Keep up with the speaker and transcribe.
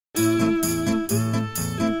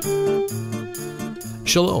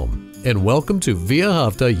Shalom, and welcome to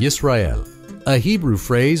V'ahavta Yisrael, a Hebrew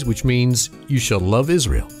phrase which means, you shall love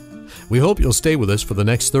Israel. We hope you'll stay with us for the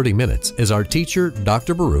next 30 minutes as our teacher,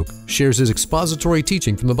 Dr. Baruch, shares his expository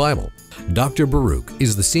teaching from the Bible. Dr. Baruch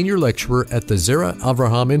is the senior lecturer at the Zera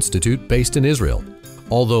Avraham Institute based in Israel.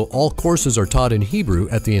 Although all courses are taught in Hebrew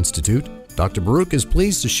at the Institute, Dr. Baruch is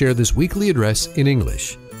pleased to share this weekly address in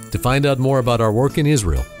English. To find out more about our work in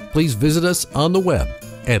Israel, please visit us on the web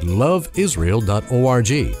at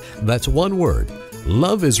LoveIsrael.org. That's one word,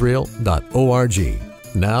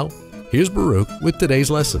 LoveIsrael.org. Now, here's Baruch with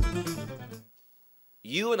today's lesson.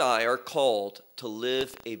 You and I are called to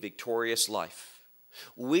live a victorious life.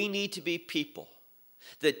 We need to be people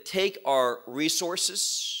that take our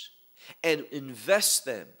resources and invest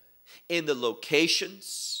them in the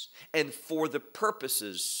locations and for the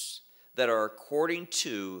purposes that are according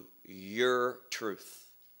to your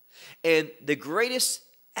truth. And the greatest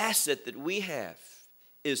asset that we have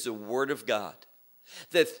is the Word of God.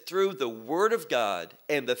 That through the Word of God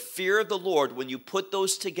and the fear of the Lord, when you put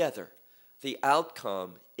those together, the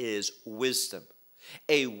outcome is wisdom.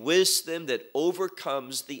 A wisdom that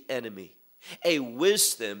overcomes the enemy. A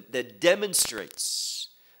wisdom that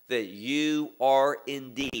demonstrates that you are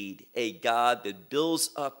indeed a God that builds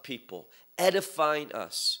up people, edifying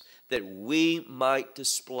us, that we might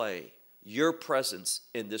display your presence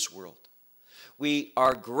in this world. We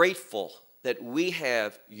are grateful that we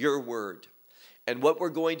have your word. And what we're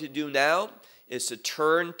going to do now is to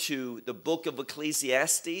turn to the Book of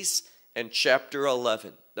Ecclesiastes and chapter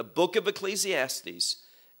 11. The Book of Ecclesiastes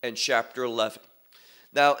and chapter 11.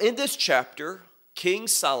 Now, in this chapter, King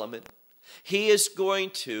Solomon, he is going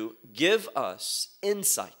to give us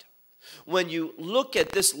insight. When you look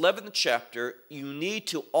at this 11th chapter, you need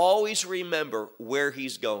to always remember where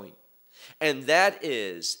he's going. And that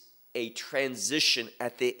is a transition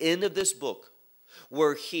at the end of this book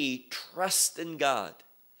where he trusts in God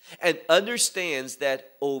and understands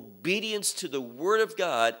that obedience to the Word of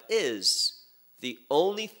God is the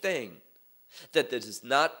only thing that does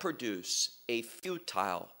not produce a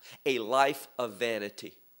futile, a life of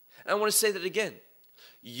vanity. And I want to say that again.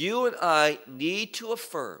 You and I need to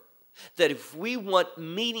affirm that if we want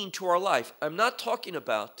meaning to our life, I'm not talking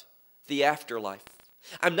about the afterlife.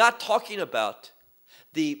 I'm not talking about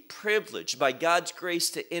the privilege by God's grace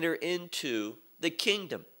to enter into the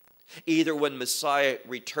kingdom, either when Messiah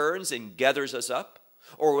returns and gathers us up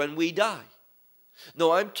or when we die.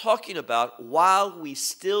 No, I'm talking about while we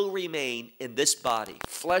still remain in this body,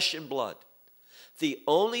 flesh and blood. The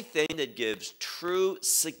only thing that gives true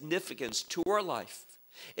significance to our life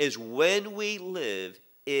is when we live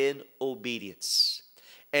in obedience.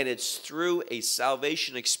 And it's through a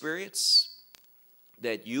salvation experience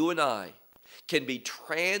that you and I can be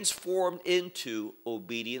transformed into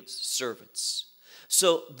obedient servants.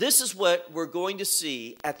 So this is what we're going to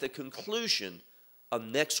see at the conclusion of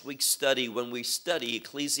next week's study when we study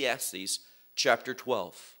Ecclesiastes chapter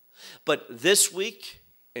 12. But this week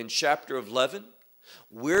in chapter 11,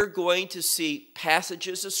 we're going to see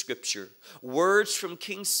passages of Scripture, words from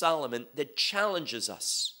King Solomon that challenges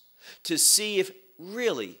us to see if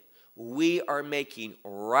really we are making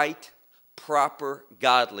right, proper,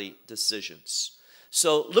 godly decisions.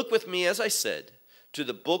 So look with me, as I said, to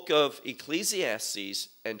the book of Ecclesiastes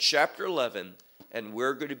and chapter 11, and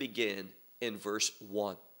we're going to begin in verse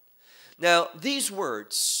 1. Now, these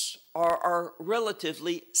words are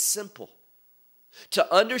relatively simple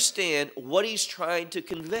to understand what he's trying to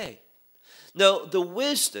convey. Now, the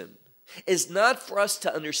wisdom is not for us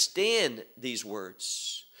to understand these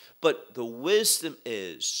words, but the wisdom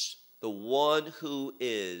is the one who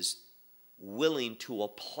is willing to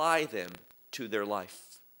apply them to their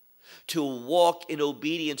life, to walk in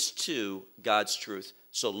obedience to God's truth.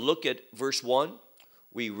 So look at verse 1.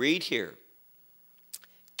 We read here,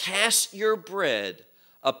 "Cast your bread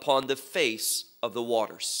upon the face of the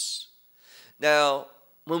waters." Now,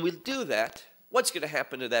 when we do that, what's going to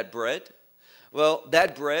happen to that bread? Well,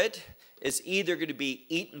 that bread is either going to be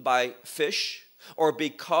eaten by fish, or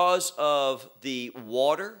because of the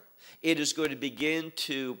water, it is going to begin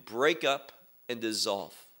to break up and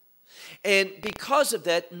dissolve. And because of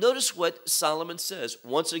that, notice what Solomon says.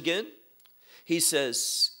 Once again, he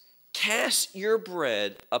says, "Cast your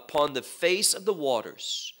bread upon the face of the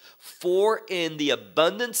waters, for in the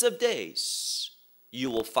abundance of days you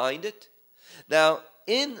will find it." Now,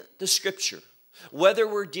 in the Scripture, whether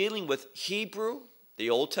we're dealing with Hebrew, the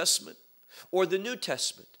Old Testament, or the New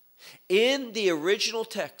Testament, in the original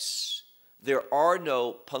text, there are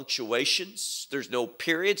no punctuations, there's no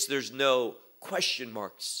periods, there's no question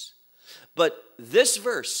marks. But this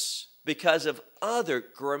verse because of other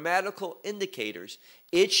grammatical indicators,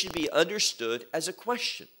 it should be understood as a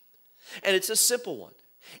question. And it's a simple one.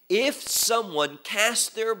 If someone casts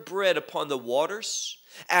their bread upon the waters,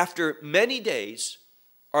 after many days,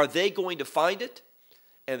 are they going to find it?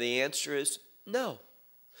 And the answer is no.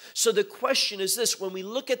 So the question is this: when we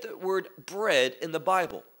look at the word bread in the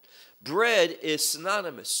Bible, bread is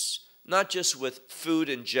synonymous not just with food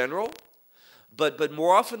in general, but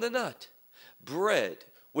more often than not, bread,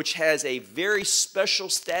 which has a very special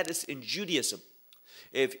status in Judaism.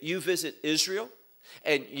 If you visit Israel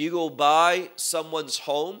and you go by someone's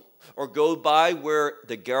home or go by where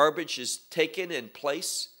the garbage is taken in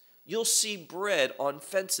place, you'll see bread on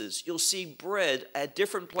fences. You'll see bread at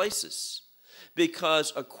different places,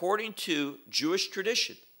 because according to Jewish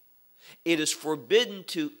tradition, it is forbidden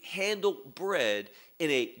to handle bread in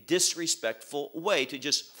a disrespectful way, to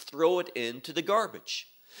just throw it into the garbage.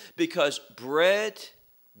 Because bread,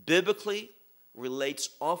 biblically, relates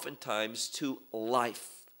oftentimes to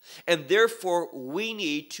life. And therefore, we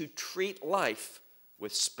need to treat life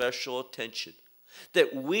with special attention.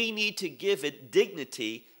 That we need to give it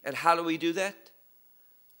dignity. And how do we do that?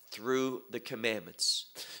 Through the commandments.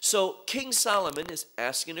 So King Solomon is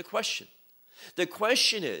asking a question. The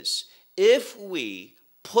question is, if we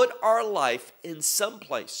put our life in some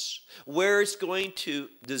place where it's going to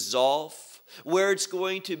dissolve, where it's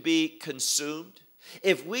going to be consumed,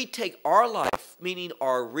 if we take our life, meaning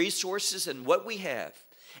our resources and what we have,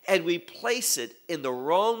 and we place it in the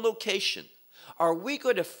wrong location, are we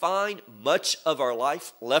going to find much of our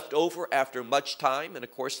life left over after much time? And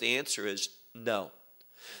of course the answer is no.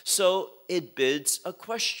 So it bids a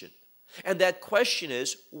question. And that question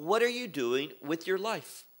is, what are you doing with your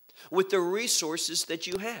life? With the resources that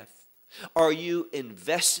you have? Are you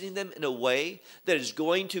investing them in a way that is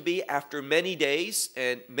going to be after many days?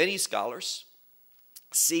 And many scholars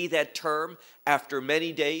see that term, after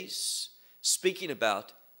many days, speaking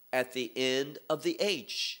about at the end of the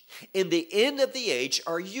age. In the end of the age,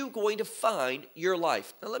 are you going to find your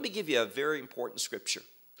life? Now let me give you a very important scripture.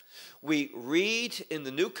 We read in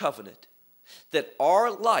the New Covenant that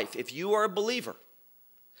our life, if you are a believer,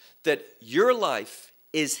 that your life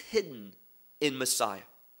is hidden in Messiah.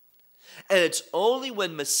 And it's only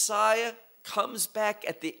when Messiah comes back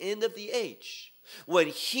at the end of the age, when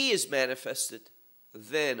he is manifested,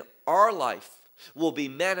 then our life will be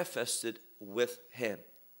manifested with him.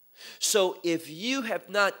 So if you have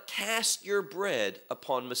not cast your bread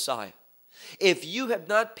upon Messiah, if you have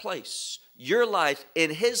not placed your life in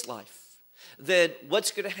his life, then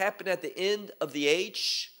what's going to happen at the end of the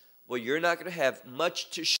age? Well, you're not going to have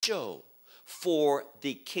much to show for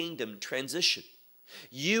the kingdom transition.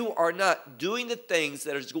 You are not doing the things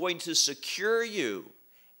that is going to secure you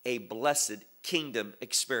a blessed kingdom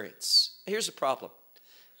experience. Here's the problem.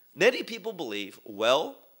 Many people believe,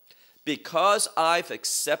 well, because I've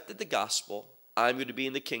accepted the gospel, I'm going to be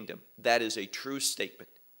in the kingdom. That is a true statement.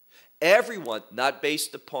 Everyone, not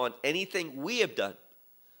based upon anything we have done,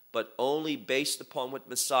 but only based upon what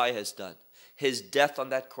Messiah has done. His death on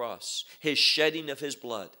that cross, his shedding of his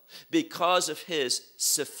blood, because of his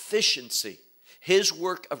sufficiency, his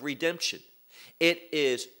work of redemption, it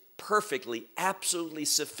is perfectly, absolutely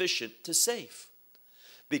sufficient to save.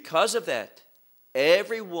 Because of that,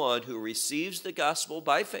 everyone who receives the gospel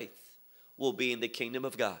by faith will be in the kingdom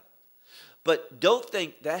of God. But don't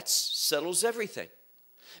think that settles everything.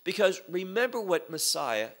 Because remember what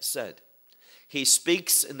Messiah said. He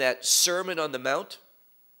speaks in that Sermon on the Mount,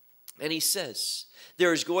 and he says,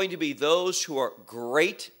 there's going to be those who are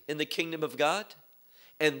great in the kingdom of God,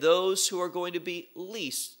 and those who are going to be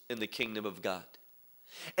least in the kingdom of God.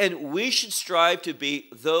 And we should strive to be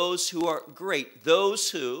those who are great, those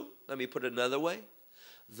who, let me put it another way,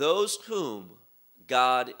 those whom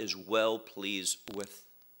God is well pleased with.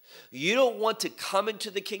 You don't want to come into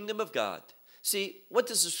the kingdom of God. See, what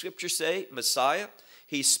does the scripture say? Messiah,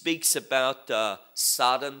 he speaks about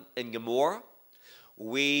Sodom and Gomorrah.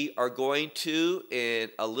 We are going to, in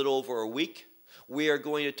a little over a week, we are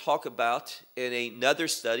going to talk about in another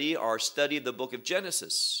study, our study of the book of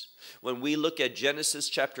Genesis. When we look at Genesis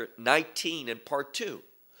chapter 19 and part 2,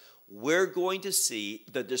 we're going to see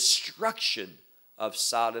the destruction of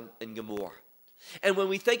Sodom and Gomorrah. And when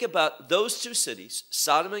we think about those two cities,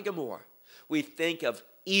 Sodom and Gomorrah, we think of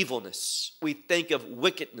evilness. We think of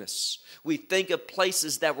wickedness. We think of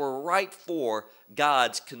places that were ripe for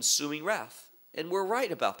God's consuming wrath. And we're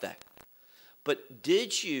right about that. But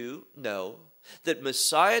did you know that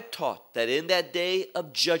Messiah taught that in that day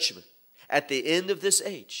of judgment, at the end of this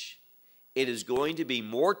age, it is going to be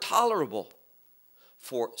more tolerable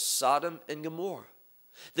for Sodom and Gomorrah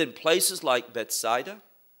than places like Bethsaida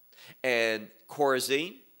and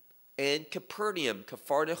Chorazin, and Capernaum,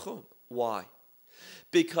 Capharnaum. Why?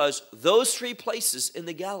 Because those three places in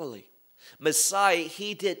the Galilee, Messiah,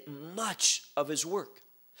 he did much of his work.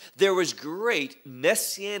 There was great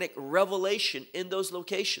messianic revelation in those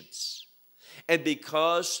locations. And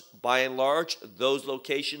because, by and large, those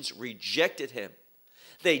locations rejected him,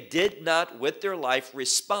 they did not, with their life,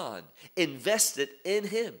 respond, invested in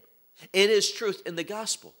him, in his truth, in the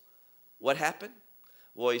gospel. What happened?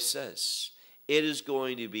 Well, he says, it is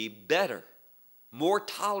going to be better, more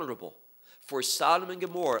tolerable for Sodom and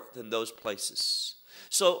Gomorrah than those places.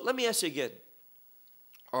 So let me ask you again,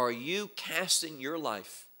 are you casting your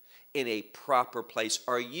life in a proper place?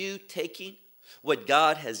 Are you taking what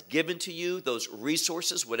God has given to you, those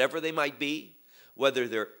resources, whatever they might be, whether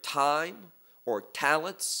they're time or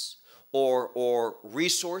talents or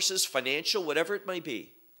resources, financial, whatever it may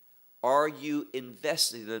be, are you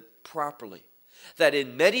investing in it properly? That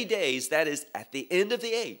in many days, that is at the end of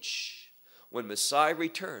the age, when Messiah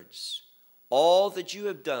returns, all that you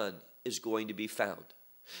have done is going to be found.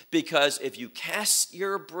 Because if you cast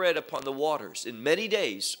your bread upon the waters, in many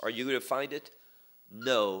days, are you going to find it?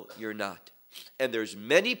 No, you're not. And there's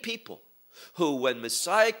many people who, when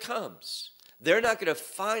Messiah comes, they're not going to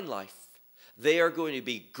find life. They are going to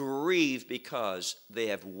be grieved because they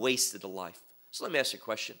have wasted a life. So let me ask you a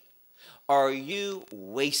question. Are you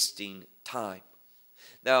wasting time?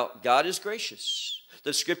 Now, God is gracious.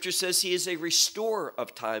 The scripture says he is a restorer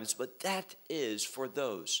of times, but that is for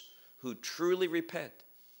those who truly repent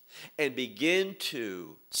and begin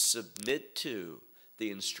to submit to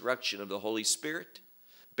the instruction of the Holy Spirit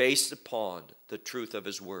based upon the truth of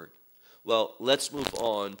his word. Well, let's move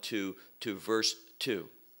on to verse 2.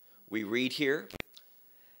 We read here,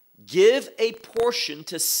 give a portion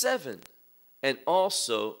to 7 and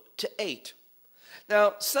also to 8.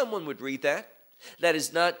 Now, someone would read that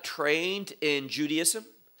is not trained in Judaism,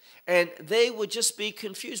 and they would just be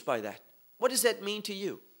confused by that. What does that mean to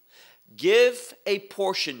you? Give a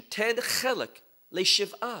portion, 10 chelik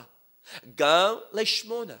leshiv'ah, gam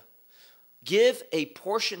leshmona. Give a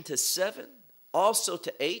portion to 7, also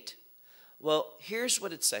to 8. Well, here's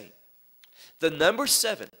what it's saying. The number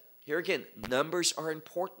 7, here again, numbers are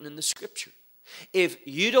important in the scripture. If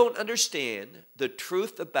you don't understand the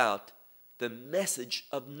truth about the message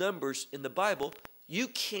of numbers in the Bible, you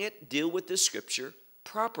can't deal with this scripture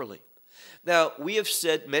properly. Now, we have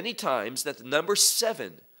said many times that the number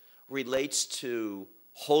 7 relates to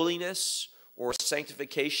holiness or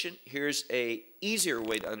sanctification. Here's an easier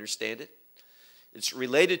way to understand it. It's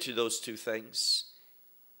related to those two things.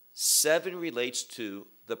 7 relates to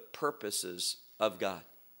the purposes of God.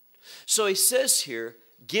 So he says here,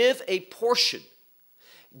 give a portion.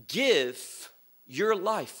 Give your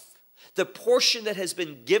life. The portion that has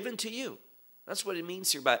been given to you. That's what it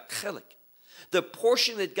means here by chelik. The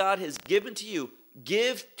portion that God has given to you,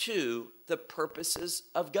 give to the purposes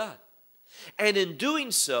of God. And in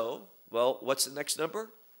doing so, well, what's the next number?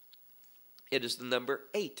 It is the number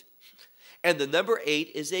 8. And the number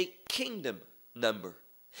 8 is a kingdom number.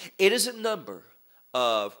 It is a number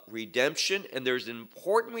of redemption, and there's an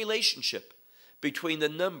important relationship between the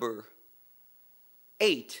number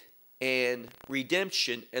 8 and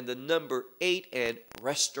redemption and the number 8 and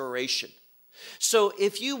restoration. So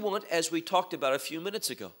if you want, as we talked about a few minutes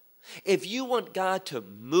ago, if you want God to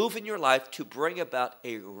move in your life to bring about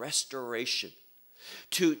a restoration,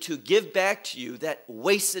 to give back to you that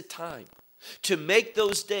wasted time, to make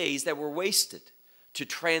those days that were wasted, to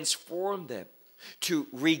transform them, to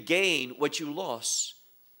regain what you lost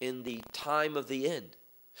in the time of the end,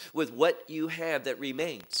 with what you have that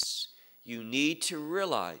remains, you need to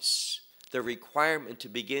realize the requirement to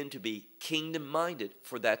begin to be kingdom-minded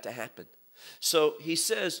for that to happen. So he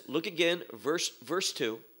says, look again, verse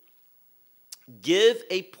 2, give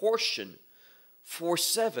a portion for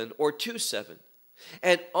 7 or to 7,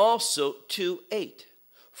 and also to 8.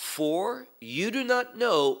 For you do not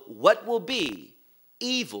know what will be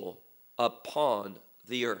evil upon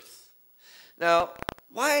the earth. Now,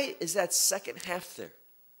 why is that second half there?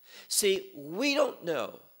 See, we don't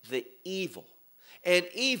know the evil. And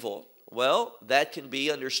evil, well, that can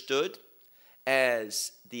be understood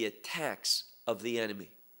as the attacks of the enemy.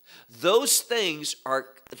 Those things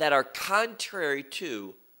that are contrary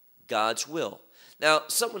to God's will. Now,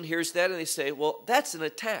 someone hears that and they say, well, that's an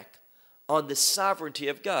attack on the sovereignty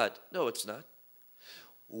of God. No, it's not.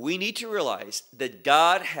 We need to realize that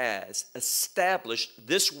God has established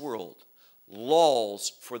this world,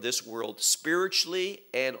 laws for this world spiritually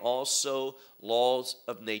and also laws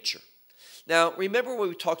of nature. Now, remember what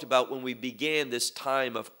we talked about when we began this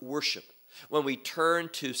time of worship, when we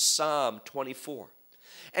turned to Psalm 24.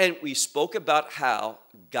 And we spoke about how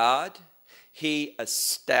God, he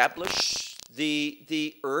established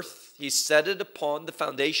the earth. He set it upon the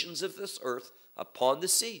foundations of this earth, upon the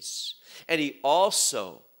seas. And he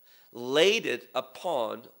also laid it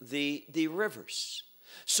upon the rivers.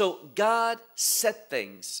 So God set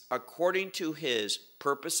things according to his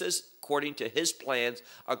purposes, according to his plans,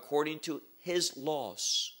 according to his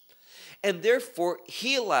laws. And therefore,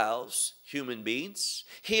 he allows human beings,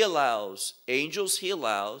 he allows angels, he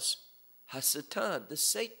allows Hasatan, the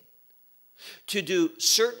Satan, to do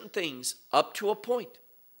certain things up to a point.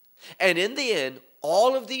 And in the end,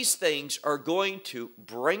 all of these things are going to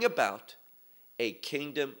bring about a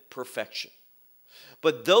kingdom perfection.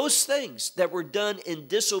 But those things that were done in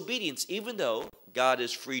disobedience, even though God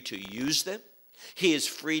is free to use them, he is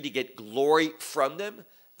free to get glory from them,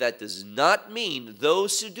 that does not mean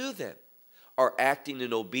those who do them are acting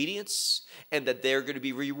in obedience and that they're going to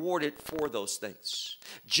be rewarded for those things.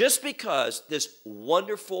 Just because this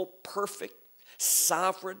wonderful, perfect,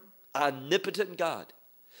 sovereign, omnipotent God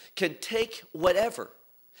can take whatever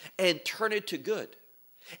and turn it to good,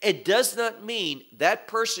 it does not mean that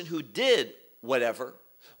person who did whatever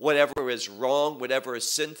is wrong, whatever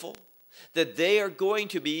is sinful, that they are going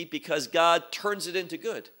to be, because God turns it into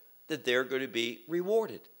good, that they're going to be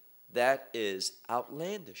rewarded. That is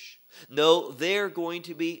outlandish. No, they're going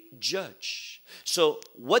to be judged. So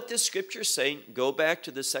what the scripture is saying, go back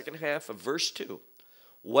to the second half of verse 2.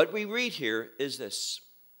 What we read here is this.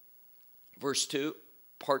 Verse 2,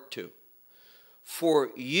 part 2.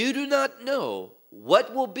 For you do not know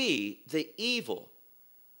what will be the evil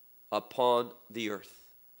upon the earth.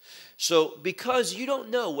 So because you don't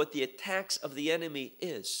know what the attacks of the enemy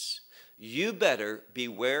is, you better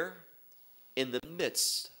beware in the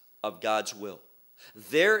midst of God's will.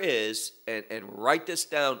 There is, and write this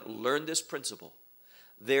down, learn this principle,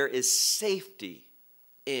 there is safety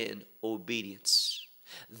in obedience.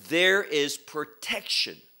 There is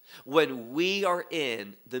protection when we are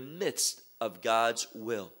in the midst of God's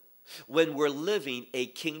will, when we're living a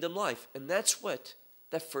kingdom life. And that's what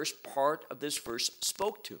that first part of this verse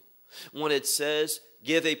spoke to. When it says,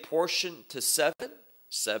 give a portion to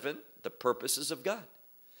seven, the purposes of God.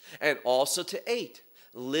 And also to 8,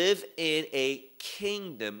 live in a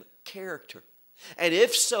kingdom character. And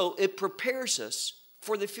if so, it prepares us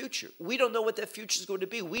for the future. We don't know what that future is going to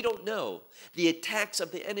be. We don't know the attacks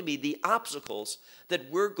of the enemy, the obstacles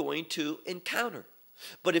that we're going to encounter.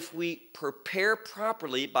 But if we prepare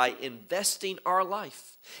properly by investing our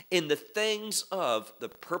life in the things of the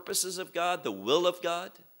purposes of God, the will of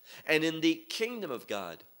God, and in the kingdom of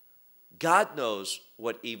God, God knows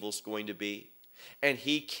what evil's going to be. And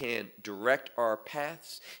he can direct our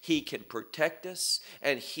paths, he can protect us,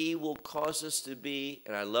 and he will cause us to be,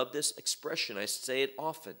 and I love this expression, I say it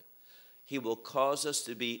often, he will cause us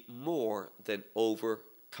to be more than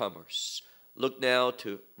overcomers. Look now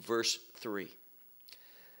to verse 3.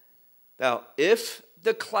 Now, if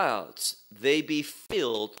the clouds, they be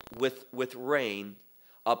filled with rain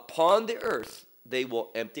upon the earth, they will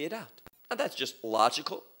empty it out. Now, that's just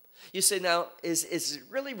logical. You say, now, is it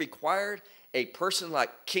really required a person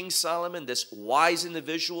like King Solomon, this wise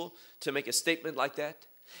individual, to make a statement like that?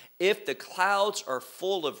 If the clouds are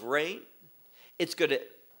full of rain, it's going to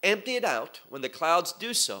empty it out. When the clouds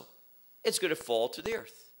do so, it's going to fall to the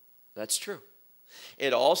earth. That's true.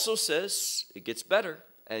 It also says, it gets better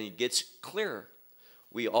and it gets clearer.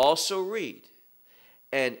 We also read,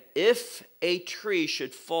 and if a tree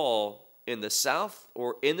should fall in the south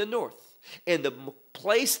or in the north, in the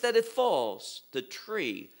place that it falls, the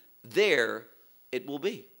tree, there it will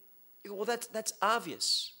be. You go, well, that's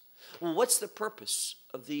obvious. Well, what's the purpose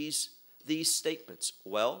of these statements?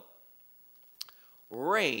 Well,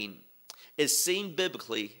 rain is seen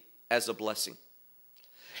biblically as a blessing.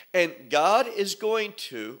 And God is going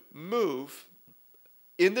to move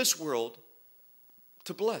in this world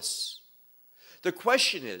to bless. The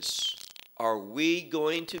question is, are we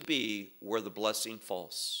going to be where the blessing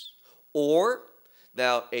falls? Or,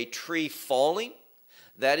 now a tree falling,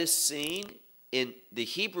 that is seen in the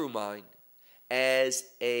Hebrew mind as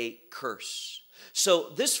a curse. So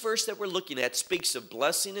this verse that we're looking at speaks of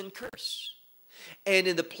blessing and curse. And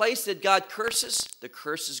in the place that God curses, the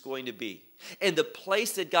curse is going to be. In the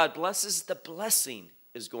place that God blesses, the blessing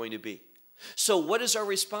is going to be. So what is our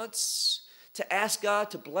response? To ask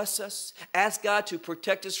God to bless us, ask God to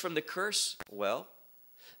protect us from the curse? Well,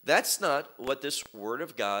 that's not what this Word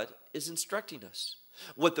of God is instructing us.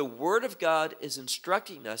 What the Word of God is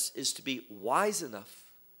instructing us is to be wise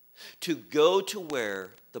enough to go to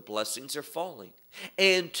where the blessings are falling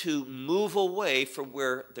and to move away from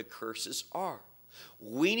where the curses are.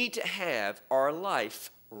 We need to have our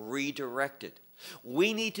life redirected.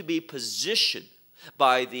 We need to be positioned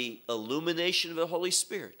by the illumination of the Holy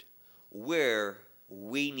Spirit where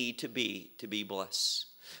we need to be blessed.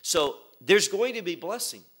 So there's going to be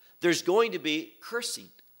blessing. There's going to be cursing.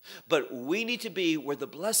 But we need to be where the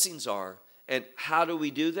blessings are. And how do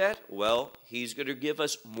we do that? Well, he's going to give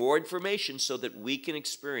us more information so that we can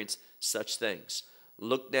experience such things.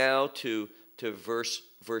 Look now to verse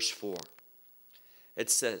 4. It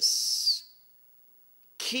says,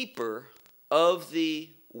 keeper of the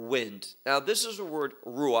wind. Now, this is the word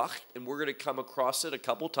ruach, and we're going to come across it a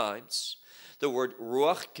couple times. The word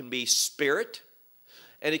ruach can be spirit,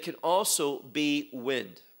 and it can also be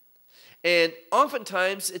wind. And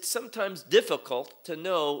oftentimes, it's sometimes difficult to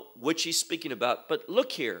know which he's speaking about. But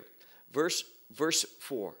look here, verse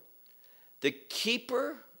 4. The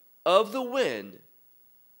keeper of the wind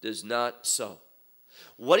does not sow.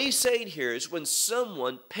 What he's saying here is when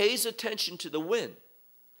someone pays attention to the wind,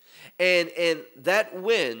 and that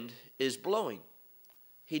wind is blowing,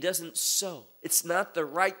 he doesn't sow. It's not the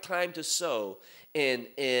right time to sow in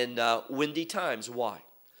windy times. Why?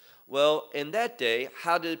 Well, in that day,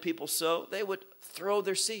 how did people sow? They would throw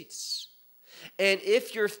their seeds. And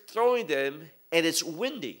if you're throwing them and it's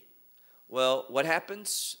windy, well, what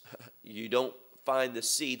happens? You don't find the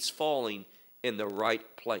seeds falling in the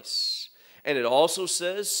right place. And it also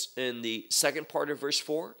says in the second part of verse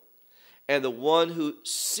 4, and the one who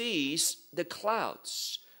sees the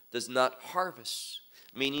clouds does not harvest.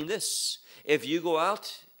 Meaning this, if you go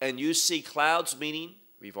out and you see clouds, meaning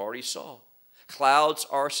we've already saw, clouds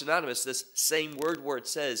are synonymous. This same word where it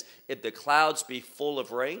says, if the clouds be full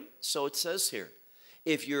of rain, so it says here.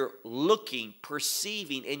 If you're looking,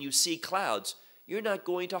 perceiving, and you see clouds, you're not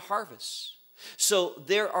going to harvest. So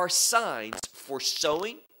there are signs for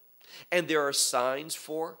sowing, and there are signs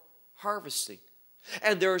for harvesting.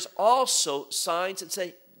 And there's also signs that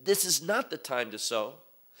say, this is not the time to sow,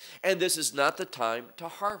 and this is not the time to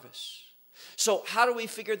harvest. So how do we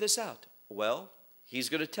figure this out? Well, he's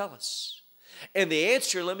going to tell us. And the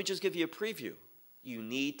answer, let me just give you a preview. You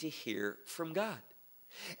need to hear from God.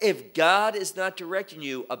 If God is not directing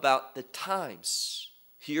you about the times,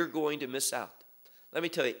 you're going to miss out. Let me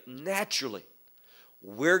tell you, naturally,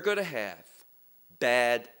 we're going to have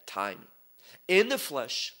bad timing. In the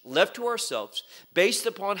flesh, left to ourselves, based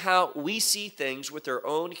upon how we see things with our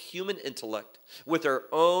own human intellect, with our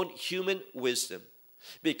own human wisdom,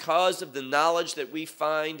 because of the knowledge that we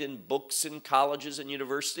find in books and colleges and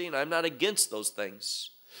university, and I'm not against those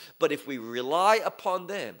things. But if we rely upon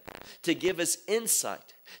them to give us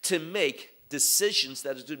insight, to make decisions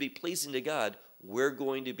that is to be pleasing to God, we're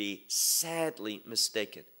going to be sadly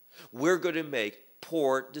mistaken. We're going to make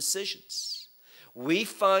poor decisions. We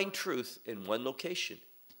find truth in one location,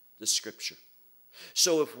 the Scripture.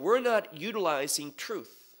 So if we're not utilizing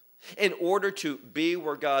truth in order to be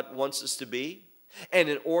where God wants us to be, and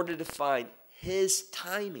in order to find His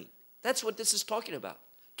timing, that's what this is talking about.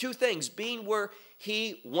 Two things, being where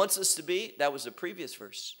He wants us to be, that was the previous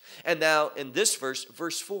verse. And now in this verse,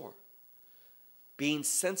 verse 4, being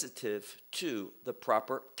sensitive to the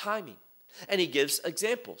proper timing. And he gives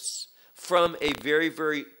examples from a very,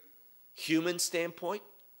 very human standpoint,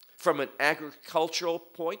 from an agricultural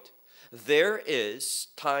point. There is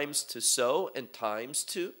times to sow and times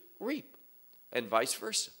to reap, and vice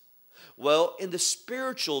versa. Well, in the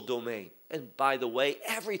spiritual domain, and by the way,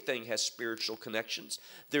 everything has spiritual connections.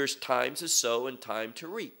 There's time to sow and time to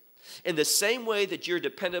reap. In the same way that you're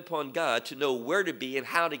dependent upon God to know where to be and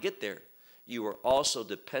how to get there, you are also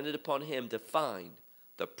dependent upon Him to find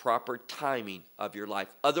the proper timing of your life.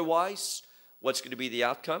 Otherwise, what's going to be the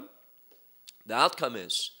outcome? The outcome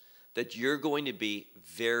is that you're going to be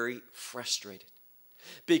very frustrated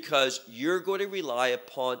because you're going to rely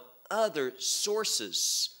upon other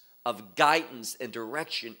sources of guidance and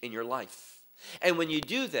direction in your life. And when you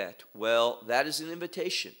do that, well, that is an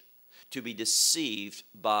invitation to be deceived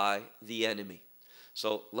by the enemy.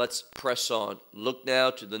 So let's press on. Look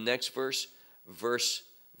now to the next verse, verse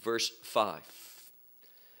 5.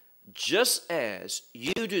 Just as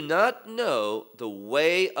you do not know the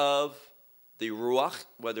way of the ruach,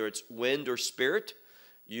 whether it's wind or spirit,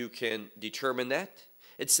 you can determine that.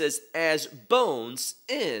 It says, as bones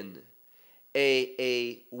in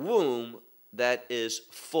a womb that is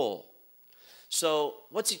full. So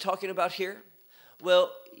what's he talking about here?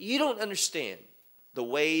 Well, you don't understand the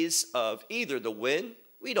ways of either the wind.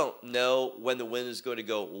 We don't know when the wind is going to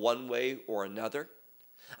go one way or another.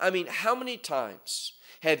 I mean, how many times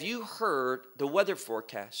have you heard the weather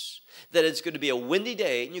forecast that it's going to be a windy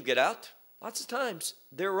day and you get out? Lots of times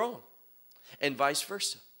they're wrong, and vice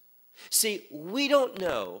versa. See, we don't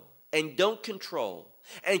know and don't control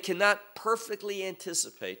and cannot perfectly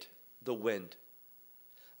anticipate the wind.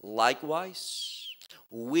 Likewise,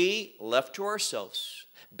 we, left to ourselves,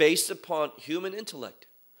 based upon human intellect,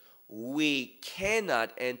 we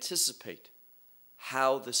cannot anticipate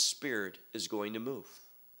how the Spirit is going to move.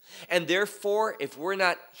 And therefore, if we're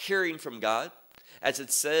not hearing from God, as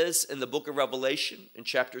it says in the book of Revelation in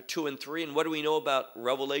chapter 2 and 3, and what do we know about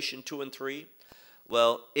Revelation 2 and 3?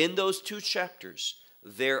 Well, in those two chapters,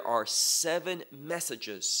 there are 7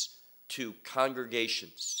 messages to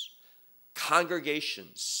congregations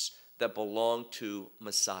that belong to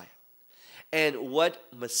Messiah. And what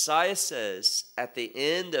Messiah says at the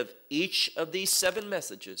end of each of these 7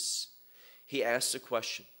 messages, he asks a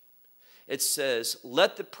question. It says,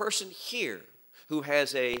 let the person hear who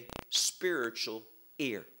has a spiritual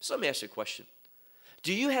ear. So let me ask you a question.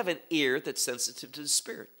 Do you have an ear that's sensitive to the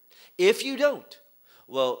Spirit? If you don't,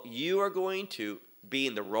 well, you are going to be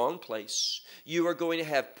in the wrong place. You are going to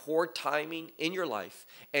have poor timing in your life,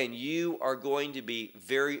 and you are going to be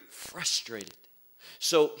very frustrated.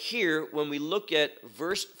 So here, when we look at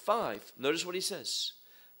verse 5, notice what he says.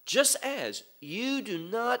 Just as you do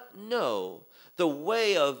not know the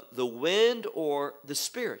way of the wind or the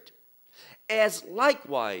Spirit, as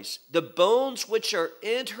likewise the bones which are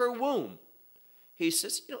in her womb. He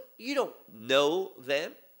says, you don't know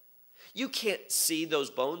them. You can't see those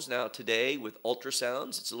bones now today with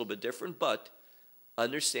ultrasounds. It's a little bit different, but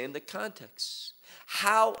understand the context.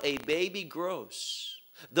 How a baby grows.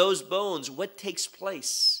 Those bones, what takes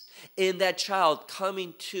place in that child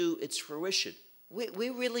coming to its fruition. We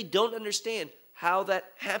really don't understand how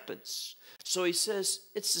that happens. So he says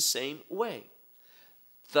it's the same way.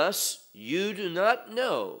 Thus, you do not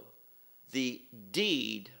know the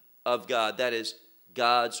deed of God, that is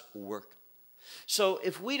God's work. So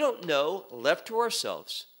if we don't know, left to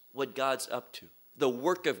ourselves, what God's up to, the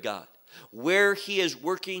work of God, where he is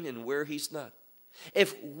working and where he's not,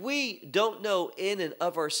 if we don't know in and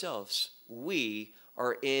of ourselves, we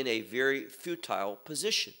are in a very futile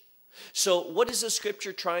position. So what is the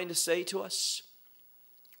scripture trying to say to us?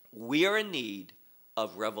 We are in need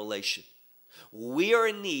of revelation. We are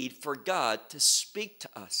in need for God to speak to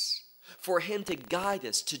us, for him to guide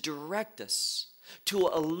us, to direct us, to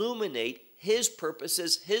illuminate his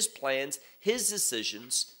purposes, his plans, his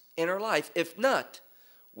decisions in our life. If not,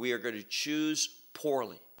 we are going to choose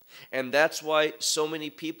poorly. And that's why so many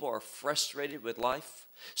people are frustrated with life.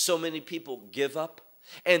 So many people give up,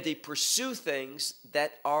 and they pursue things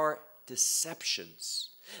that are deceptions.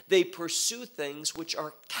 They pursue things which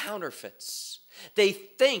are counterfeits. They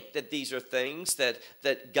think that these are things that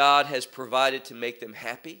God has provided to make them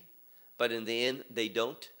happy, but in the end, they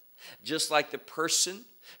don't. Just like the person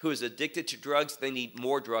who is addicted to drugs, they need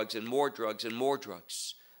more drugs and more drugs and more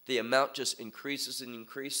drugs. The amount just increases and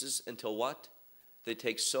increases until what? They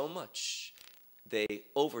take so much, they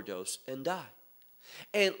overdose and die.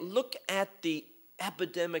 And look at the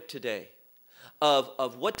epidemic today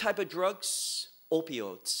of what type of drugs?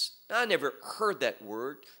 Opioids. I never heard that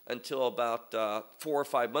word until about 4 or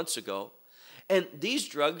 5 months ago. And these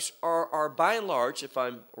drugs are by and large, if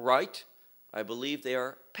I'm right, I believe they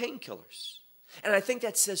are painkillers. And I think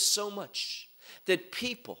that says so much, that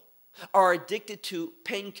people are addicted to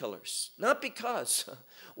painkillers. Not because,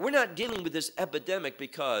 we're not dealing with this epidemic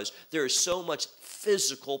because there is so much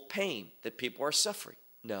physical pain that people are suffering.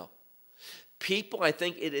 No. People, I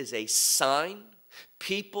think it is a sign.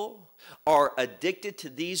 People are addicted to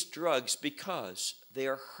these drugs because they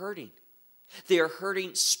are hurting. They are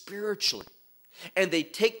hurting spiritually. And they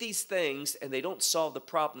take these things and they don't solve the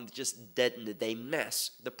problem, they just deaden it. They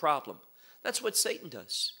mask the problem. That's what Satan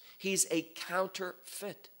does. He's a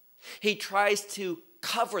counterfeit. He tries to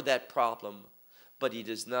cover that problem, but he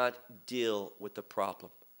does not deal with the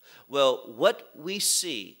problem. Well, what we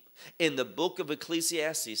see in the book of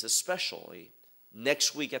Ecclesiastes, especially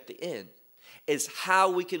next week at the end, is how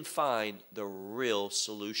we can find the real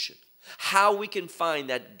solution, how we can find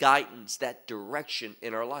that guidance, that direction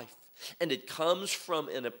in our life. And it comes from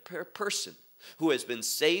a person who has been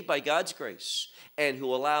saved by God's grace and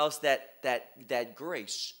who allows that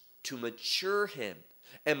grace to mature him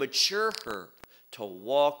and mature her to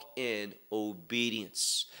walk in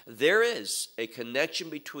obedience. There is a connection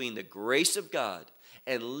between the grace of God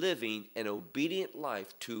and living an obedient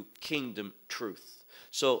life to kingdom truth.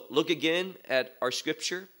 So look again at our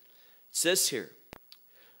scripture. It says here,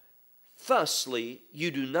 thusly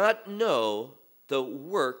you do not know the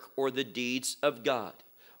work or the deeds of God,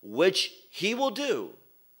 which he will do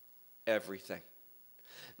everything.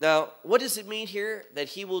 Now, what does it mean here that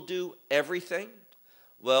he will do everything?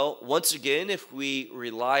 Well, once again, if we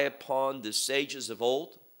rely upon the sages of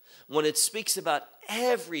old, when it speaks about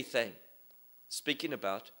everything. Speaking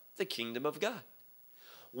about the kingdom of God.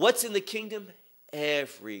 What's in the kingdom?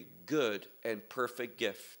 Every good and perfect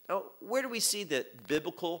gift. Now, where do we see the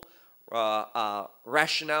biblical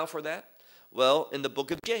rationale for that? Well, in the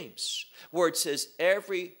book of James, where it says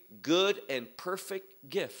every good and perfect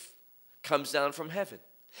gift comes down from heaven.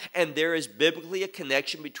 And there is biblically a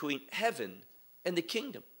connection between heaven and the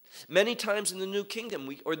kingdom. Many times in the New Kingdom,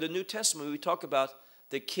 or the New Testament, we talk about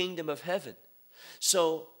the kingdom of heaven.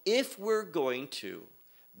 So if we're going to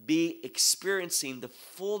be experiencing the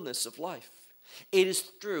fullness of life, it is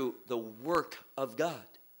through the work of God.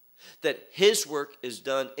 That his work is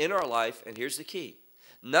done in our life, and here's the key.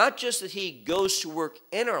 Not just that he goes to work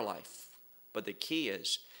in our life, but the key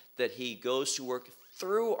is that he goes to work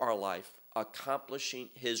through our life, accomplishing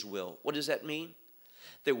his will. What does that mean?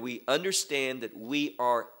 That we understand that we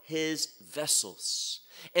are his vessels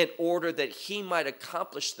in order that he might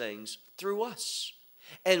accomplish things through us.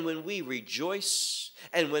 And when we rejoice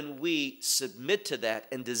and when we submit to that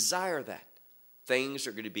and desire that, things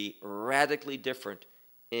are going to be radically different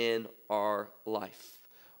in our life.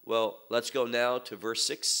 Well, let's go now to verse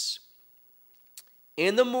 6.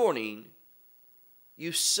 In the morning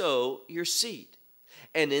you sow your seed,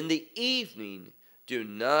 and in the evening do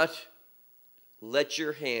not let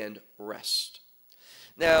your hand rest.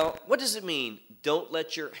 Now, what does it mean, don't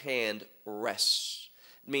let your hand rest?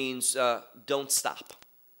 It means don't stop.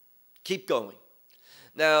 Keep going.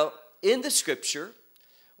 Now, in the scripture,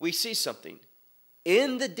 we see something.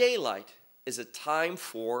 In the daylight is a time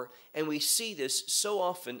for, and we see this so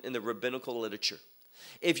often in the rabbinical literature.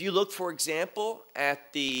 If you look, for example,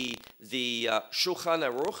 at the Shulchan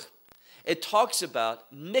Aruch, it talks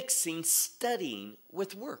about mixing studying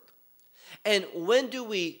with work. And when do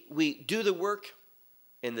we do the work?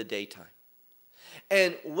 In the daytime.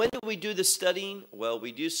 And when do we do the studying? Well,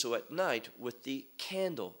 we do so at night with the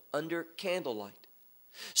candle, under candlelight.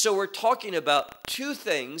 So we're talking about two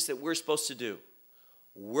things that we're supposed to do.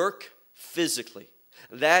 Work physically.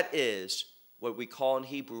 That is what we call in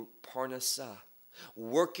Hebrew parnassah.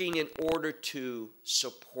 Working in order to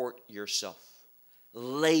support yourself.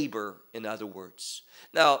 Labor, in other words.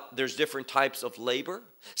 Now, there's different types of labor.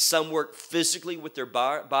 Some work physically with their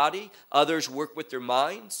body. Others work with their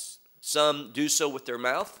minds. Some do so with their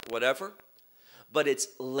mouth, whatever. But it's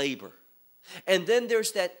labor. And then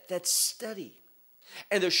there's that study.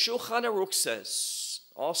 And the Shulchan Aruch says,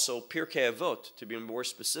 also Pirkei Avot, to be more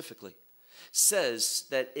specifically, says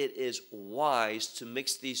that it is wise to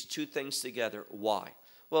mix these two things together. Why?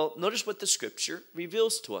 Well, notice what the scripture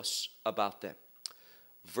reveals to us about them.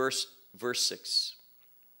 Verse 6.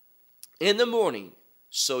 In the morning,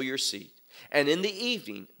 sow your seed. And in the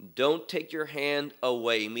evening, don't take your hand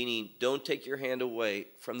away, meaning don't take your hand away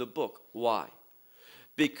from the book. Why?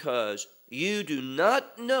 Because you do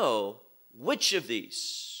not know which of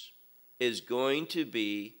these is going to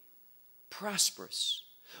be prosperous,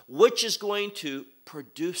 which is going to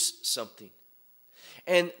produce something.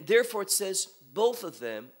 And therefore it says both of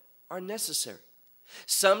them are necessary.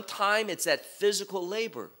 Sometimes it's that physical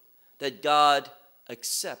labor that God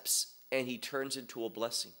accepts and he turns into a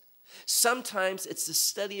blessing. Sometimes it's the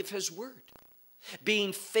study of his word,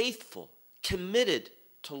 being faithful, committed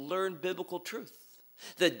to learn biblical truth,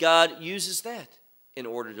 that God uses that in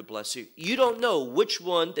order to bless you. You don't know which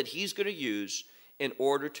one that he's going to use in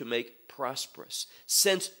order to make prosperous.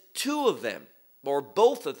 Since two of them, or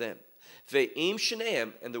both of them, ve'im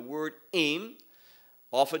sheneim, and the word im,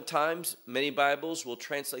 oftentimes, many Bibles will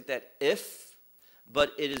translate that if,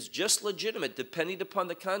 but it is just legitimate, depending upon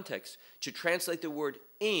the context, to translate the word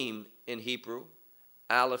im in Hebrew,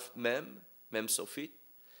 aleph mem, mem sofit,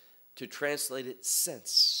 to translate it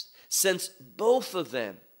since. Since both of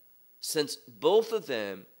them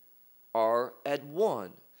are at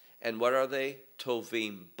one. And what are they?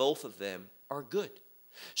 Tovim. Both of them are good.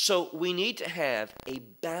 So we need to have a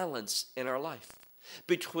balance in our life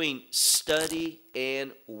between study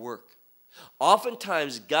and work.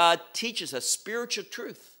 Oftentimes, God teaches us spiritual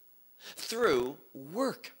truth through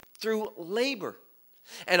work, through labor.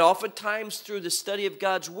 And oftentimes, through the study of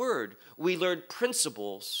God's word, we learn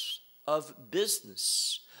principles of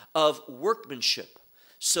business, of workmanship.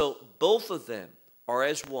 So both of them are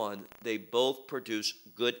as one. They both produce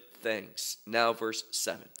good things. Now, verse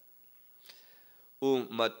 7.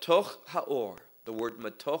 Matoch haor. The word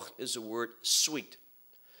matoch is the word sweet.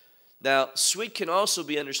 Now, sweet can also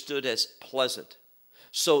be understood as pleasant.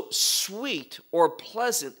 So, sweet or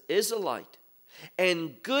pleasant is a light,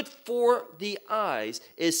 and good for the eyes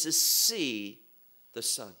is to see the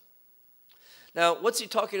sun. Now, what's he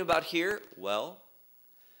talking about here? Well,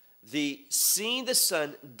 the seeing the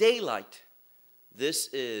sun, daylight, This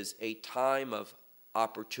is a time of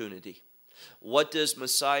opportunity. What does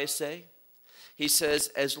Messiah say? He says,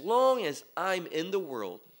 as long as I'm in the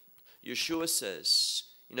world, Yeshua says,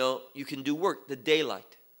 you can do work, the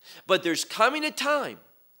daylight. But there's coming a time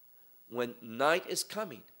when night is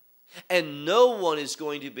coming and no one is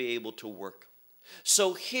going to be able to work.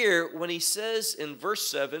 So here, when he says in verse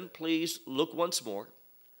 7, please look once more.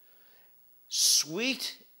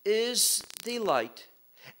 Sweet is the light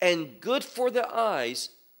and good for the eyes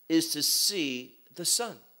is to see the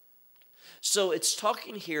sun. So it's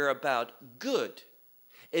talking here about good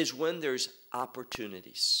is when there's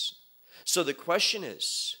opportunities. So the question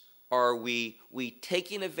is, are we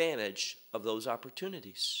taking advantage of those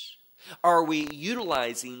opportunities? Are we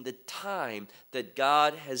utilizing the time that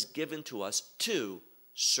God has given to us to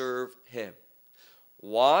serve him?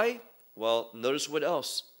 Why? Well, notice what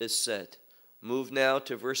else is said. Move now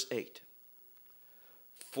to verse 8.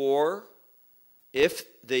 For if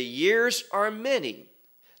the years are many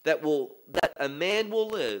that a man will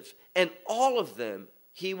live, and all of them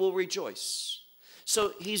he will rejoice.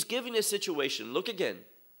 So he's giving a situation. Look again.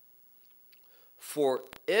 For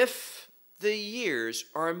if the years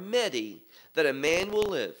are many that a man will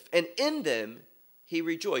live, and in them he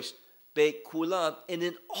rejoiced. Bekulam, and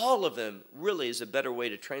in all of them, really is a better way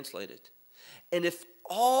to translate it. And if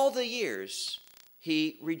all the years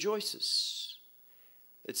he rejoices,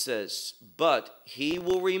 it says, but he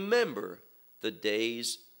will remember the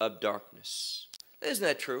days of darkness. Isn't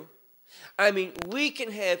that true? I mean, we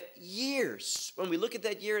can have years when we look at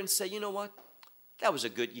that year and say, you know what? That was a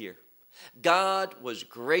good year. God was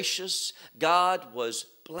gracious. God was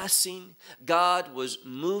blessing. God was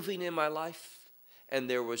moving in my life. And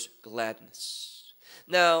there was gladness.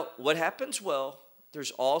 Now, what happens? Well,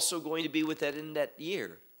 there's also going to be within that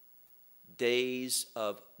year days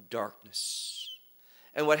of darkness.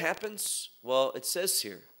 And what happens? Well, it says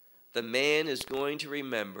here, the man is going to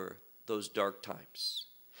remember those dark times.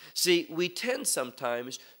 See, we tend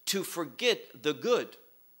sometimes to forget the good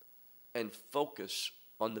and focus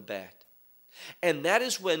on the bad. And that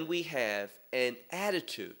is when we have an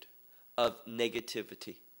attitude of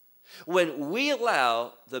negativity. When we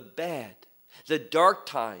allow the bad, the dark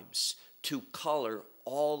times to color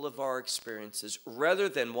all of our experiences rather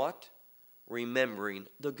than what? Remembering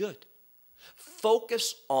the good.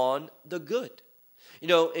 Focus on the good.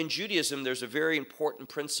 In Judaism, there's a very important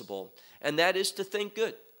principle, and that is to think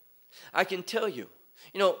good. I can tell you,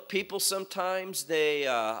 people sometimes they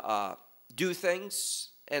do things,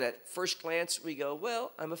 and at first glance we go,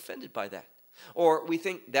 well, I'm offended by that. Or we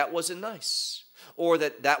think that wasn't nice, or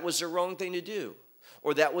that was the wrong thing to do,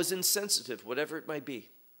 or that was insensitive, whatever it might be.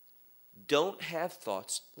 Don't have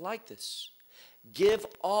thoughts like this.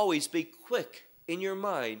 Always be quick in your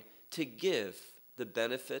mind to give the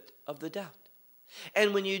benefit of the doubt.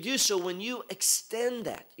 And when you do so, when you extend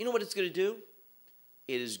that, you know what it's going to do?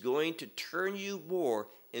 It is going to turn you more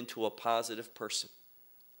into a positive person.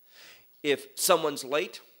 If someone's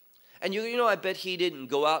late, and I bet he didn't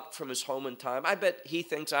go out from his home in time. I bet he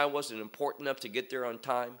thinks I wasn't important enough to get there on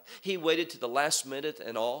time. He waited to the last minute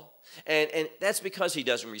and all. And that's because he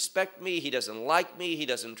doesn't respect me, he doesn't like me, he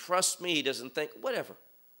doesn't trust me, he doesn't think, whatever.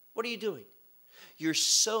 What are you doing? You're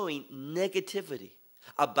sowing negativity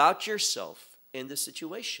about yourself in the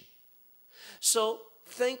situation. So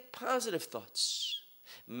think positive thoughts.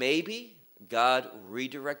 Maybe God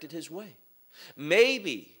redirected his way.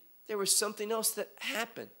 Maybe there was something else that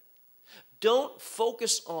happened. Don't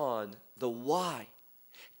focus on the why.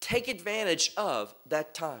 Take advantage of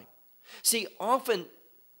that time. See,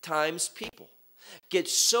 oftentimes people get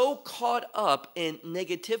so caught up in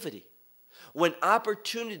negativity. When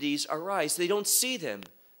opportunities arise, they don't see them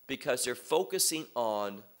because they're focusing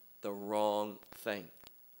on the wrong thing.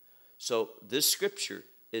 So this scripture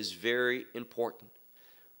is very important.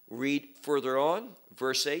 Read further on,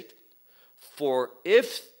 verse 8. For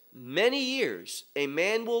if many years a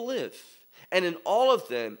man will live, and in all of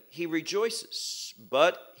them he rejoices,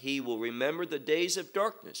 but he will remember the days of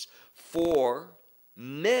darkness. For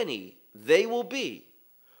many they will be,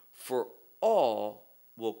 for all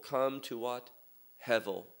will come to what?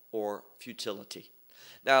 Hevel, or futility.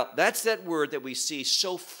 Now, that's that word that we see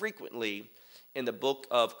so frequently in the book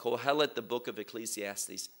of Kohelet, the book of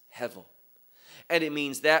Ecclesiastes, Hevel. And it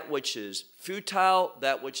means that which is futile,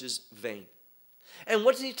 that which is vain. And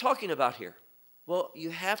what is he talking about here? Well, you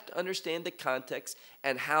have to understand the context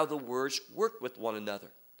and how the words work with one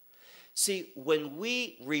another. See, when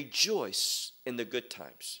we rejoice in the good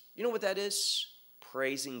times, you know what that is?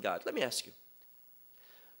 Praising God. Let me ask you,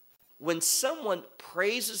 when someone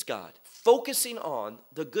praises God, focusing on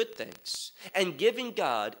the good things and giving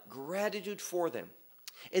God gratitude for them,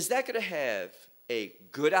 is that going to have a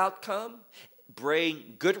good outcome,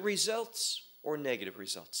 bring good results, or negative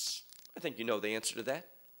results? I think you know the answer to that.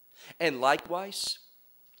 And likewise,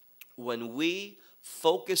 when we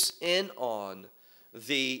focus in on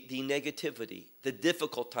the negativity, the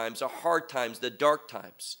difficult times, the hard times, the dark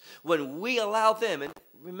times, when we allow them, and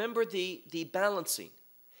remember the balancing,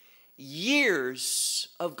 years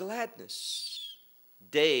of gladness,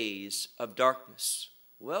 days of darkness.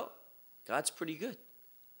 Well, God's pretty good.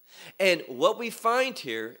 And what we find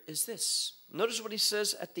here is this. Notice what he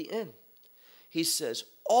says at the end. He says,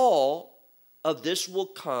 all of this will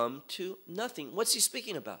come to nothing. What's he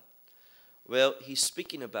speaking about? Well, he's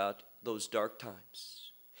speaking about those dark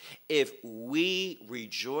times. If we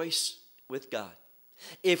rejoice with God,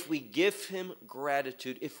 if we give him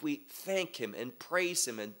gratitude, if we thank him and praise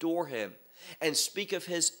him, adore him, and speak of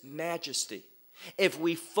his majesty, if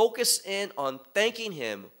we focus in on thanking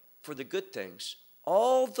him for the good things,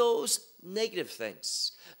 all those negative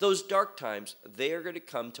things, those dark times, they are going to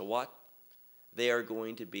come to what? They are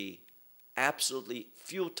going to be absolutely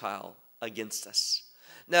futile against us.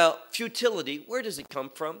 Now, futility, where does it come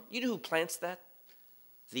from? You know who plants that?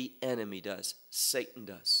 The enemy does. Satan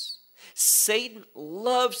does. Satan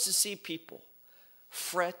loves to see people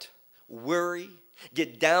fret, worry,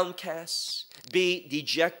 get downcast, be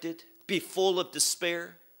dejected, be full of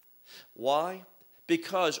despair. Why?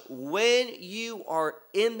 Because when you are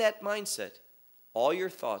in that mindset, all your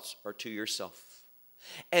thoughts are to yourself.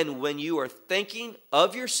 And when you are thinking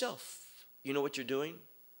of yourself, you know what you're doing?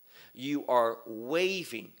 You are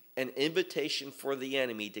waving an invitation for the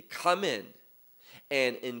enemy to come in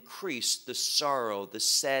and increase the sorrow, the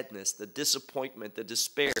sadness, the disappointment, the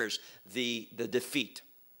despairs, the defeat.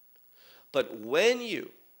 But when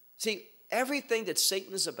you, see, everything that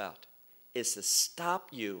Satan is about is to stop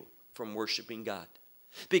you from worshiping God,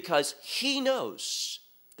 because he knows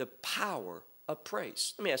the power of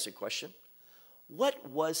praise. Let me ask you a question. What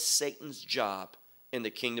was Satan's job in the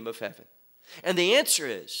kingdom of heaven? And the answer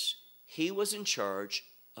is, he was in charge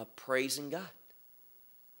of praising God.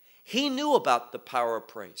 He knew about the power of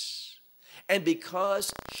praise. And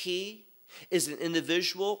because he is an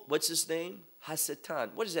individual, what's his name?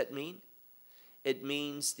 Hasatan. What does that mean? It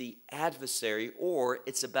means the adversary, or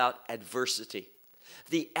it's about adversity.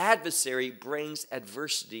 The adversary brings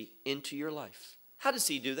adversity into your life. How does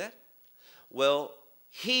he do that? Well,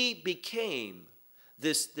 he became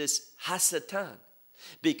this Hasatan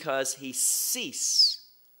because he ceased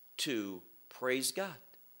to praise God.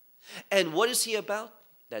 And what is he about?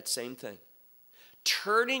 That same thing.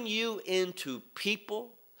 Turning you into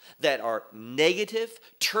people that are negative,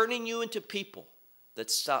 turning you into people that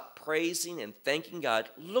stop praising and thanking God.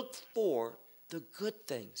 Look for the good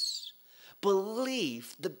things.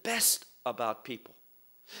 Believe the best about people.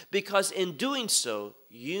 Because in doing so,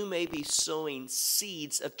 you may be sowing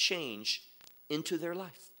seeds of change into their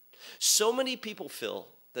life. So many people feel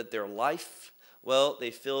that their life, well, they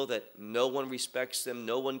feel that no one respects them,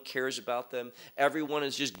 no one cares about them, everyone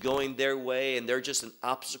is just going their way, and they're just an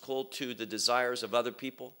obstacle to the desires of other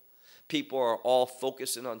people. People are all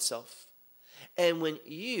focusing on self. And when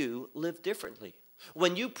you live differently,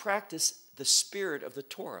 when you practice the spirit of the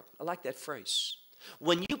Torah, I like that phrase.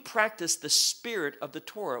 When you practice the spirit of the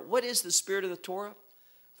Torah, what is the spirit of the Torah?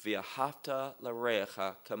 V'ahavta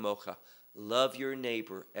l'reacha kamocha. Love your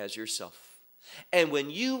neighbor as yourself. And when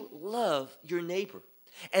you love your neighbor,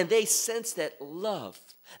 and they sense that love,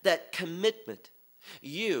 that commitment,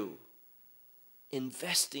 you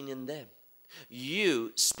investing in them,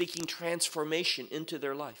 you speaking transformation into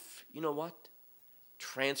their life, you know what?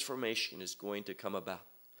 Transformation is going to come about.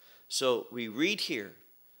 So we read here,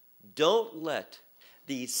 don't let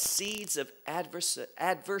these seeds of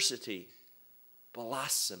adversity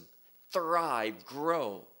blossom, thrive,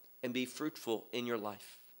 grow, and be fruitful in your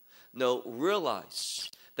life. No, realize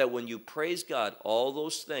that when you praise God, all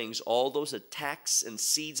those things, all those attacks and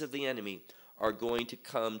seeds of the enemy are going to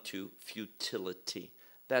come to futility.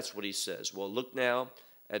 That's what he says. Well, look now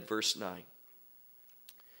at verse 9.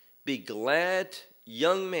 Be glad,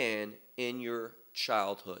 young man, in your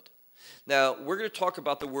childhood. Now, we're going to talk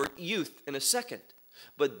about the word youth in a second.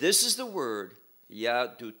 But this is the word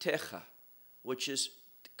yadutecha, which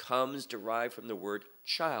comes derived from the word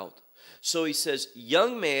child. So he says,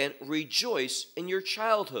 young man, rejoice in your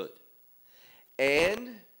childhood, and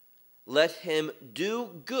let him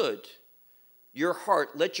do good.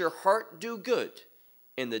 Let your heart do good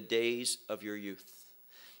in the days of your youth.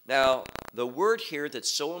 Now, the word here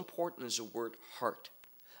that's so important is the word heart.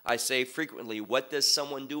 I say frequently, what does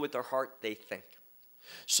someone do with their heart? They think.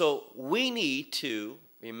 So we need to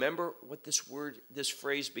remember what this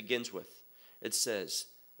phrase begins with. It says,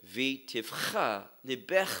 V'tivcha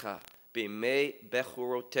libecha b'mei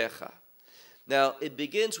bechurotecha. Now, it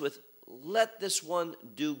begins with, let this one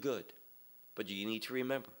do good. But you need to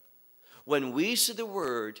remember, when we see the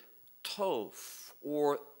word tov,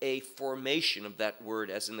 or a formation of that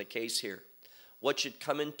word, as in the case here, what should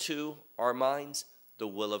come into our minds? The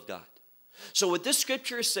will of God. So what this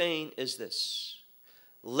scripture is saying is this: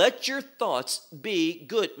 let your thoughts be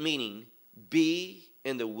good, meaning be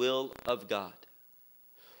in the will of God.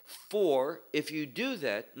 For if you do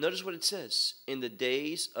that, notice what it says, in the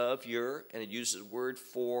days of your, and it uses the word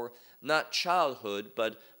for not childhood,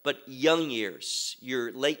 but young years,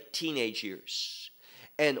 your late teenage years,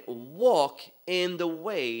 and walk in the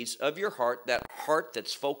ways of your heart, that heart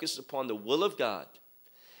that's focused upon the will of God,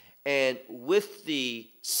 and with the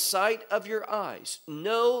sight of your eyes,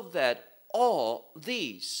 know that all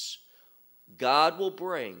these God will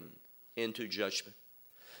bring into judgment.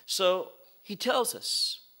 So he tells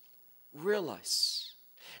us, realize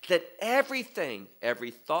that everything,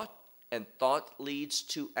 every thought, and thought leads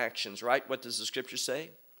to actions, right? What does the scripture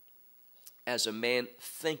say? As a man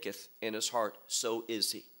thinketh in his heart, so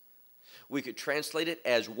is he. We could translate it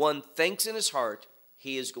as one thinks in his heart,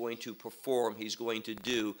 he is going to perform, he's going to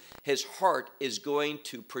do. His heart is going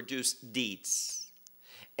to produce deeds.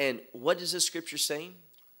 And what is the scripture saying?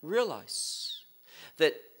 Realize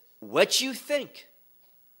that what you think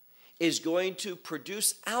is going to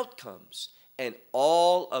produce outcomes, and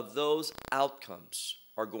all of those outcomes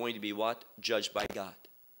are going to be what? Judged by God.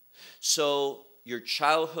 So your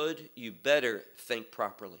childhood, you better think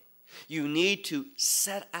properly. You need to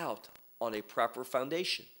set out on a proper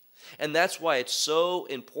foundation. And that's why it's so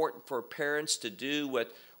important for parents to do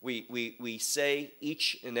what we say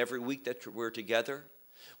each and every week that we're together,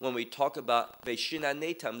 when we talk about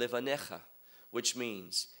Veshinanetam levanecha, which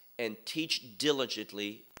means, and teach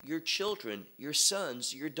diligently your children, your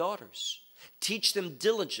sons, your daughters. Teach them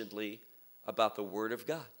diligently about the Word of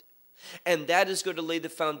God. And that is going to lay the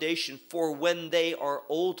foundation for when they are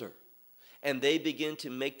older and they begin to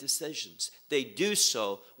make decisions. They do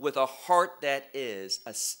so with a heart that is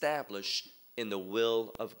established in the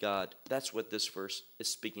will of God. That's what this verse is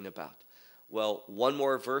speaking about. Well, one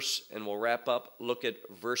more verse and we'll wrap up. Look at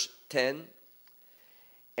verse 10.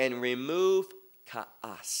 And remove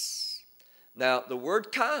ka'as. Now, the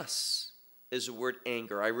word ka'as is the word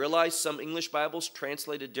anger. I realize some English Bibles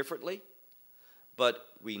translate it differently, but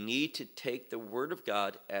we need to take the Word of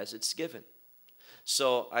God as it's given.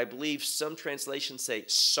 So I believe some translations say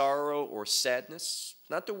sorrow or sadness.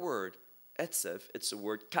 Not the word etzev, it's the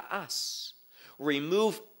word ka'as.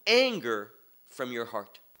 Remove anger from your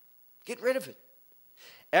heart. Get rid of it.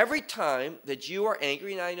 Every time that you are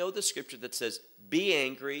angry, and I know the scripture that says, be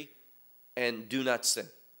angry and do not sin.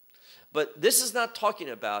 But this is not talking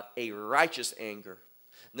about a righteous anger.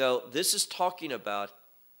 No, this is talking about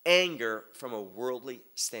anger from a worldly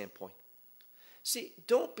standpoint. See,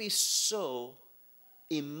 don't be so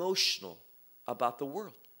emotional about the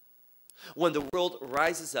world when the world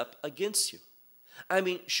rises up against you. I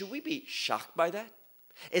mean, should we be shocked by that?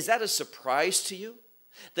 Is that a surprise to you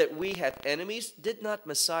that we have enemies? Did not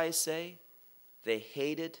Messiah say they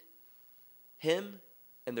hated him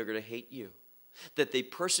and they're going to hate you? That they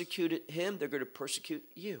persecuted him, they're going to persecute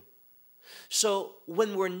you. So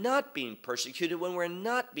when we're not being persecuted, when we're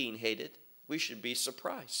not being hated, we should be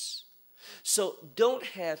surprised. So don't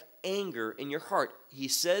have anger in your heart. He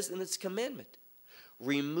says in its commandment,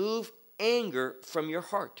 remove anger from your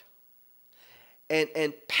heart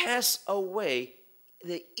and pass away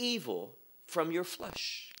the evil from your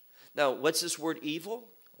flesh. Now, what's this word evil?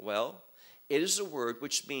 Well, it is a word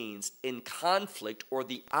which means in conflict or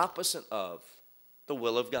the opposite of the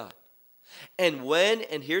will of God. And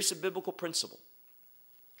here's the biblical principle,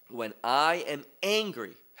 when I am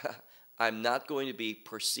angry, I'm not going to be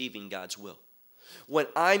perceiving God's will. When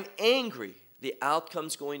I'm angry, the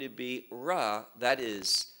outcome's going to be ra, that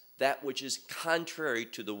is, that which is contrary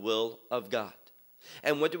to the will of God.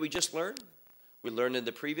 And what did we just learn? We learned in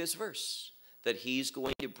the previous verse that he's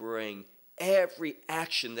going to bring every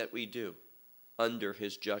action that we do under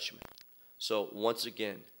his judgment. So once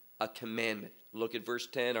again, a commandment. Look at verse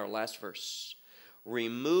 10, our last verse.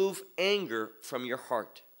 Remove anger from your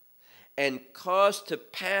heart and cause to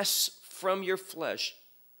pass from your flesh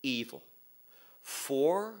evil.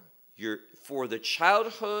 For the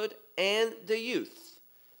childhood and the youth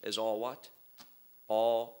is all what?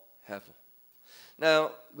 All hevel.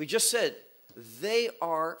 Now, we just said they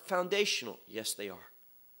are foundational. Yes, they are.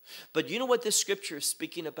 But you know what this scripture is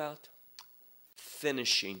speaking about?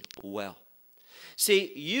 Finishing well.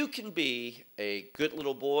 See, you can be a good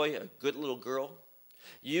little boy, a good little girl.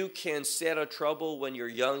 You can stay out of trouble when you're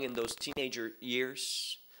young in those teenager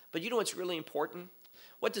years. But you know what's really important?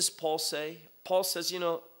 What does Paul say? Paul says,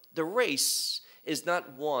 the race is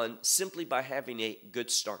not won simply by having a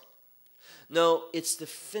good start. No, it's the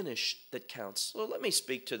finish that counts. So let me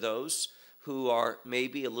speak to those who are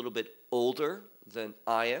maybe a little bit older than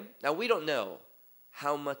I am. Now, we don't know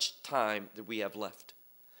how much time that we have left.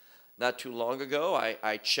 Not too long ago,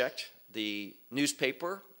 I checked the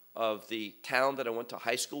newspaper of the town that I went to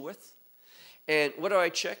high school with. And what do I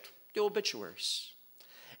check? The obituaries.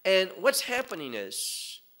 And what's happening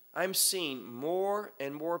is I'm seeing more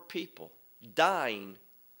and more people dying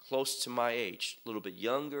close to my age, a little bit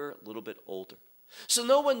younger, a little bit older. So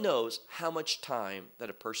no one knows how much time that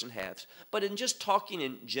a person has. But in just talking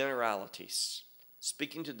in generalities,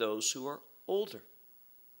 speaking to those who are older,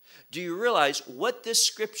 do you realize what this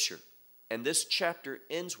scripture and this chapter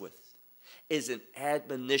ends with is an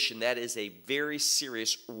admonition? That is a very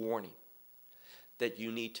serious warning that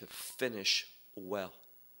you need to finish well.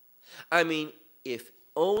 I mean, if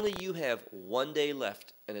only you have one day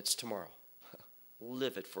left and it's tomorrow,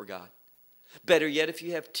 live it for God. Better yet, if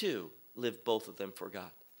you have two, live both of them for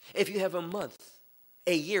God. If you have a month,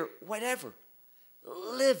 a year, whatever,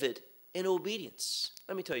 live it in obedience.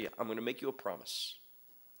 Let me tell you, I'm going to make you a promise.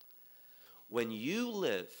 When you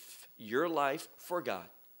live your life for God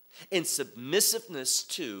in submissiveness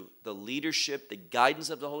to the leadership, the guidance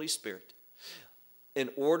of the Holy Spirit, in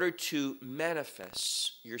order to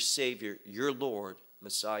manifest your Savior, your Lord,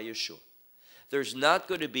 Messiah Yeshua, there's not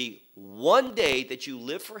going to be one day that you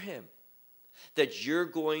live for Him that you're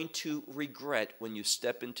going to regret when you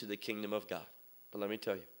step into the kingdom of God. But let me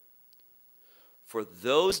tell you, for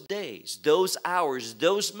those days, those hours,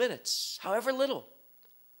 those minutes, however little,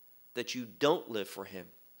 that you don't live for Him,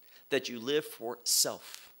 that you live for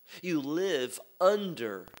self, you live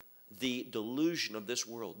under the delusion of this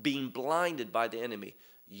world, being blinded by the enemy,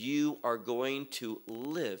 you are going to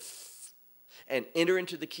live and enter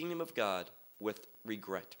into the kingdom of God with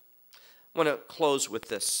regret. I want to close with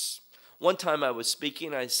this. One time I was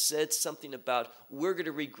speaking, I said something about we're going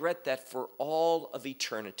to regret that for all of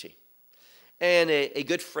eternity. And a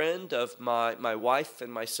good friend of my wife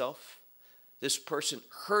and myself, this person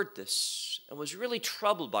heard this and was really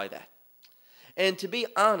troubled by that. And to be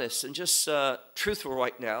honest and just truthful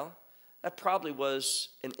right now, that probably was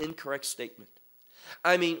an incorrect statement.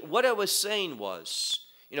 I mean, what I was saying was,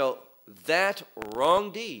 that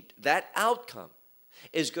wrong deed, that outcome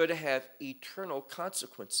is going to have eternal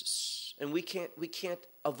consequences. And we can't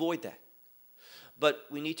avoid that. But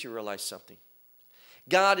we need to realize something.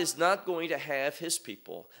 God is not going to have His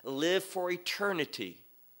people live for eternity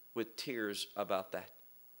with tears about that.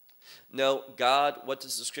 No, God, what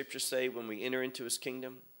does the scripture say when we enter into His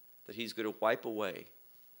kingdom? That He's going to wipe away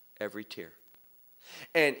every tear.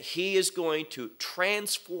 And He is going to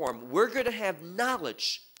transform. We're going to have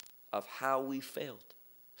knowledge of how we failed.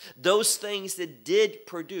 Those things that did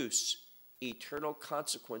produce eternal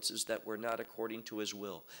consequences that were not according to His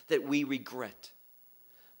will, that we regret.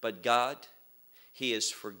 But God, He is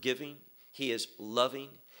forgiving, He is loving,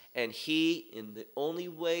 and He, in the only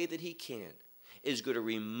way that He can, is going to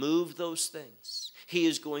remove those things. He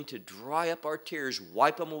is going to dry up our tears,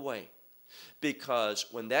 wipe them away. Because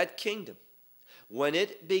when that kingdom, when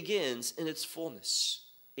it begins in its fullness,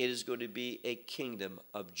 it is going to be a kingdom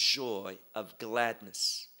of joy, of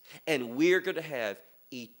gladness. And we're going to have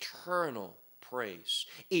eternal praise,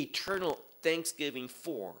 eternal thanksgiving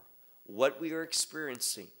for what we are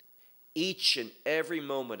experiencing each and every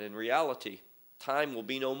moment. In reality, time will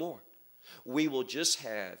be no more. We will just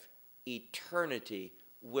have eternity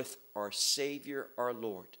with our Savior, our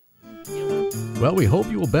Lord. Well, we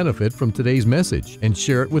hope you will benefit from today's message and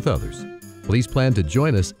share it with others. Please plan to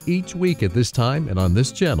join us each week at this time and on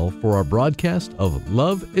this channel for our broadcast of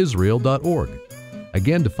LoveIsrael.org.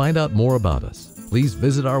 Again, to find out more about us, please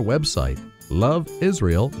visit our website,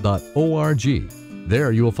 LoveIsrael.org.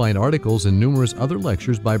 There you will find articles and numerous other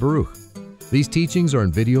lectures by Baruch. These teachings are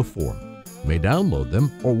in video form. You may download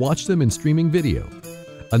them or watch them in streaming video.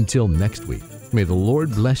 Until next week, may the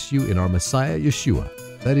Lord bless you in our Messiah Yeshua,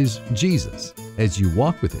 that is Jesus, as you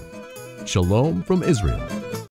walk with Him. Shalom from Israel.